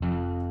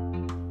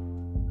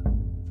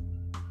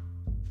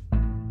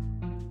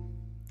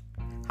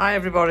Hi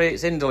everybody,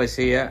 it's Indalis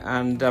here,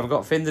 and I've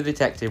got Finn the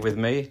Detective with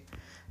me.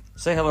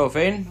 Say hello,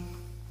 Finn.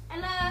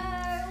 Hello.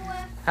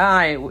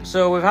 Hi,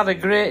 so we've had a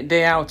great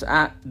day out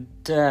at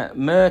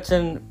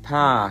Merton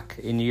Park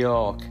in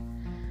York,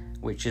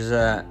 which is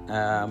a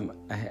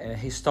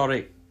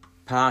historic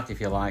park,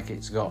 if you like.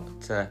 It's got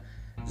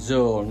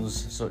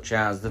zones such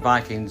as the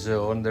Viking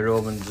zone, the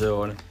Roman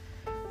zone,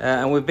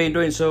 and we've been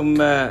doing some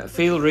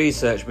field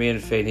research, me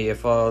and Finn here,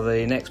 for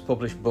the next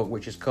published book,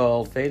 which is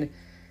called Finn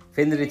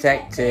the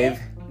Detective.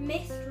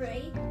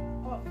 Mystery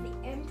of the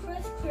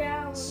Emperor's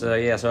Crown.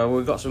 So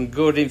we've got some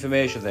good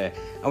information there,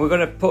 and we're going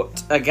to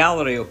put a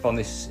gallery up on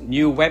this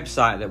new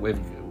website that we've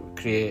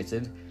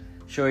created,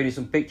 showing you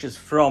some pictures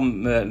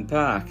from Merton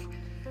Park.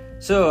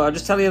 So I'll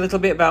just tell you a little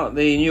bit about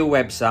the new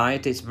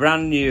website. It's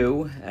brand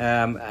new,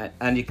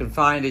 and you can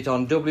find it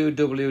on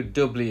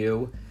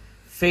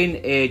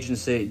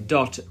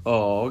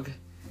www.finagency.org,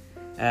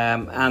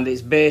 and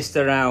it's based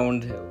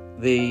around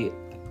the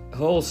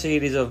whole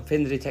series of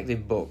Finn the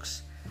Detective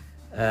books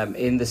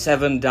in the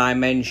 7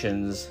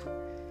 dimensions,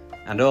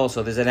 and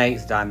also there's an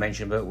 8th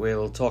dimension, but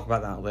we'll talk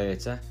about that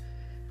later.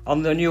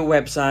 On the new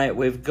website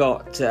we've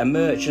got a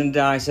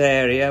merchandise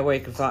area where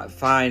you can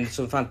find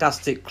some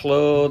fantastic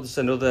clothes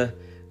and other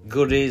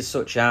goodies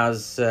such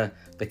as the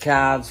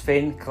cards.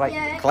 Finn,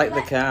 collect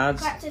the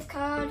cards. Collector's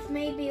cards.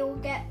 Maybe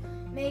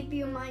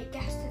you might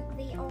guess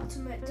the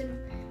ultimate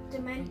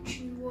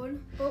dimension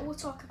one, but we'll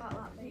talk about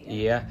that later.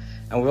 Yeah,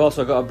 and we've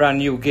also got a brand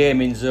new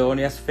gaming zone.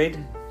 Yes,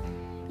 Finn?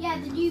 Yeah,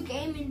 the new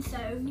gaming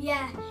zone.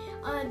 Yeah,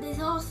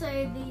 there's also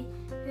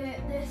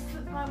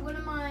one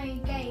of my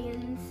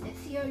games.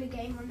 It's the only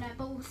game on there,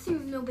 but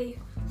soon there'll be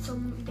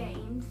some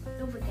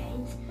other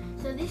games.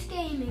 So this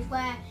game is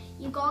where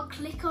you gotta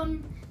click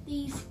on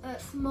these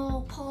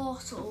small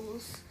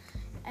portals,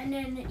 and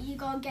then you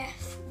gotta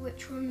guess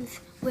which one's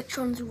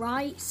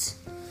right.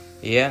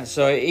 Yeah,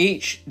 so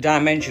each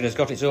dimension has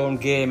got its own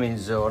gaming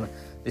zone.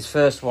 This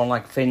first one,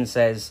 like Finn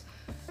says,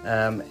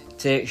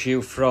 takes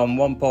you from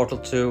one portal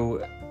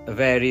to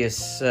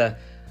various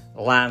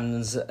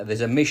lands.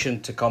 There's a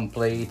mission to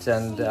complete,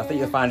 and I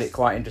think you'll find it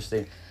quite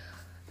interesting.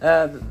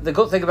 The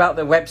good thing about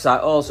the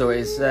website also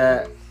is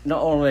not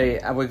only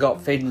have we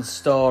got Finn's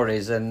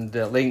stories and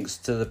links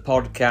to the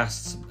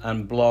podcasts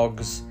and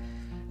blogs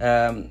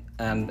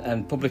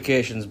and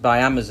publications by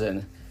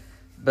Amazon,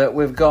 but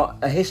we've got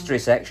a history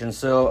section.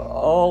 So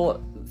all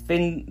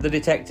Finn the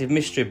Detective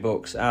mystery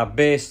books are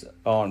based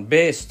on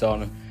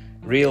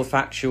real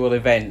factual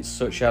events,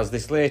 such as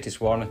this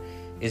latest one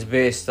is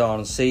based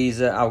on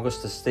Caesar,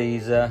 Augustus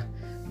Caesar,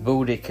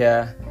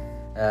 Boudica,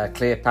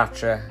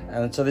 Cleopatra,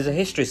 and so there's a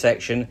history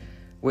section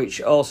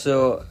which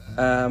also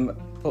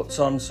puts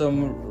on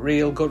some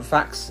real good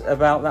facts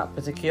about that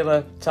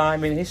particular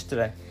time in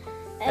history.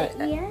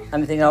 Yeah.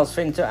 Anything else,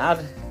 Finn, to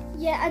add?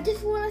 Yeah, I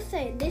just want to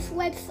say this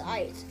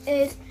website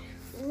is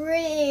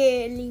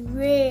really,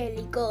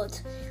 really good,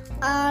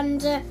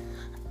 and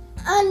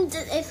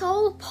it's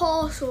all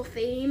portal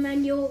theme.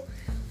 And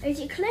as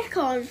you click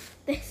on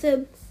this,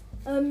 you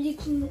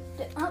can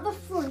at the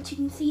front you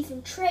can see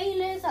some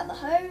trailers at the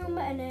home,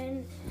 and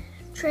then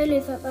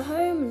trailers at the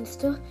home and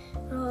stuff,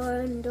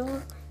 and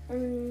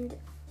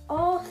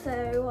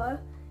also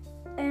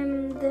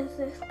there's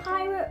this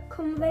pirate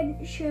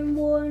convention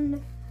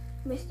one.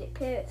 Mystic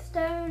Pirate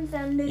Stones,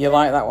 and you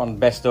like that one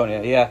best, don't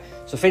you? Yeah.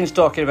 So Finn's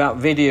talking about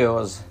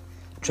videos,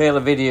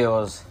 trailer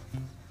videos.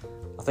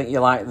 I think you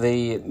like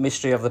the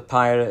Mystery of the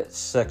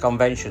Pirates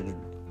convention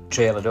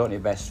trailer, don't you,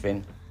 best,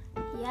 Finn?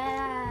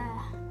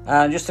 Yeah.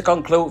 And just to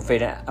conclude,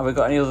 Finn, have we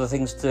got any other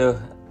things to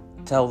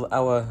tell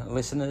our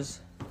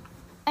listeners?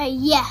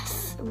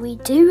 Yes, we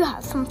do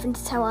have something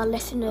to tell our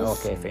listeners.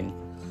 Okay, Finn.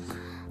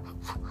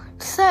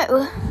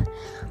 So,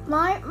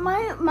 my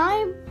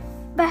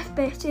best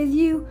bit is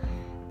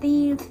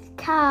these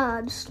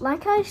cards,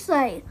 like I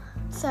said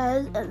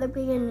at the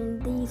beginning,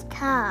 these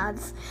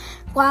cards.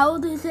 While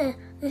there's the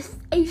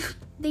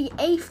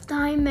 8th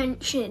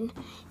dimension,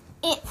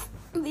 it's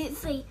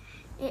a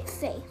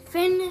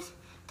Finn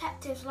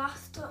Detective's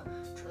last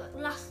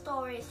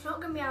story. It's not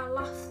going to be our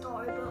last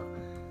story, but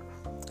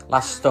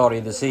last story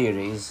of the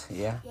series,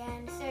 yeah. Yeah,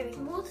 in the series.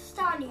 We'll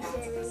start a new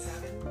series.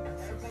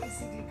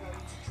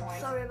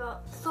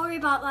 Sorry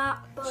about that.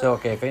 But It's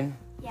okay, Finn.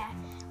 yeah,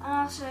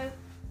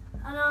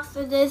 and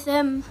also there's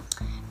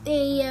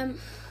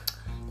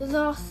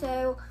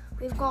also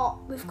we've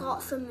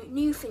got some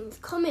new things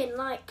coming,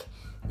 like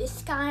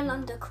this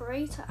Skylander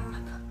Creator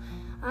app.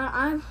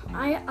 I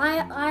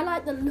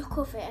like the look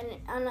of it,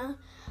 and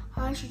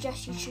I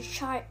suggest you should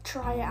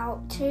try it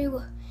out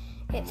too.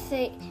 It's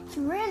a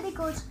really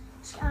good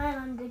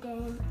Skylander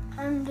game,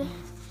 and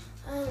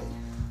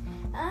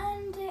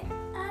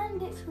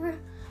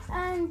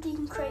you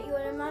can create your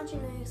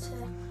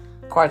imaginator.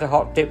 Quite a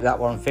hot tip, that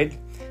one, Finn.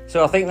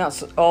 So I think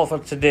that's all for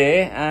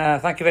today.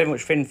 Thank you very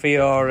much, Finn, for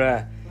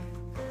your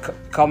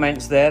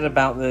comments there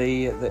about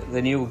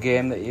the new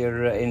game that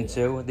you're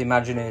into, the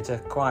Imaginator.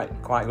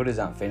 Quite good is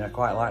that, Finn. I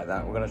quite like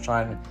that. We're going to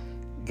try and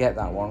get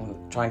that one.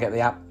 Try and get the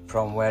app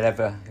from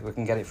wherever we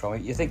can get it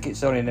from. You think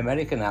it's only an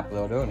American app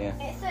though, don't you?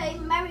 It's an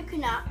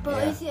American app,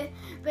 but Yeah.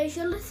 if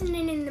you're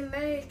listening in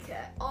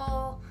America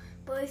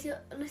but if you're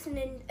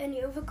listening in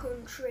any other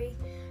country,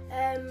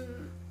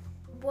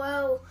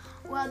 well,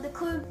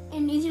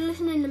 if you're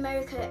listening in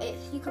America,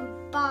 you can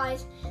buy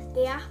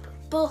the app,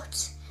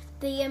 but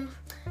the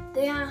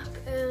app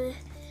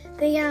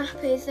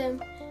is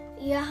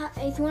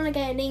if you want to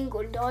get in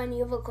England or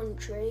any other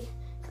country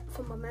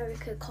from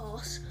America, of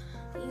course,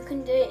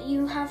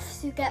 you have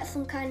to get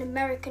some kind of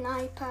American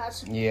iPad.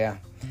 Yeah.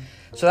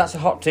 So that's a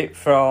hot tip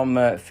from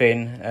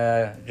Finn,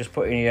 just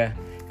putting you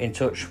in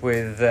touch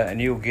with a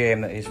new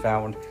game that he's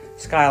found,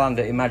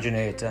 Skylander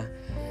Imaginator.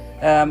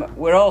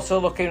 We're also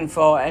looking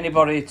for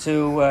anybody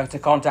to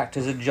contact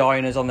us and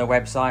join us on the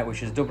website,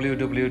 which is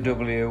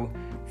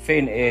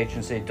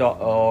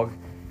www.finagency.org,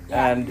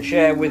 and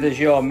share with us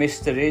your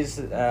mysteries,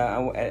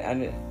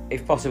 and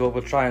if possible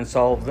we'll try and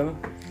solve them.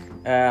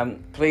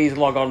 Please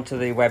log on to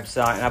the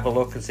website and have a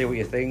look and see what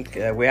you think.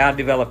 We are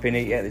developing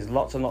it yet. There's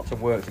lots and lots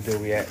of work to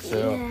do yet,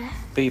 so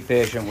be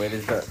patient with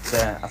us, but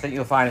I think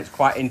you'll find it's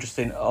quite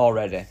interesting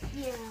already.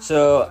 Yeah.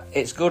 So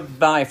it's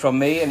goodbye from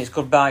me, and it's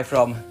goodbye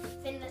from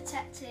Finn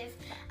Detective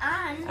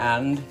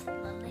and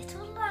the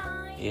Little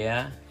Lie.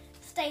 Yeah.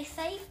 Stay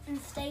safe and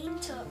stay in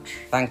touch.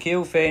 Thank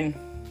you, Finn.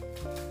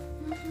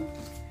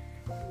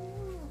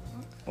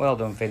 Well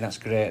done, Finn. That's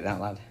great, that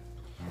lad.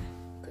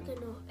 Good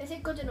enough. Is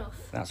it good enough?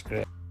 That's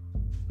great.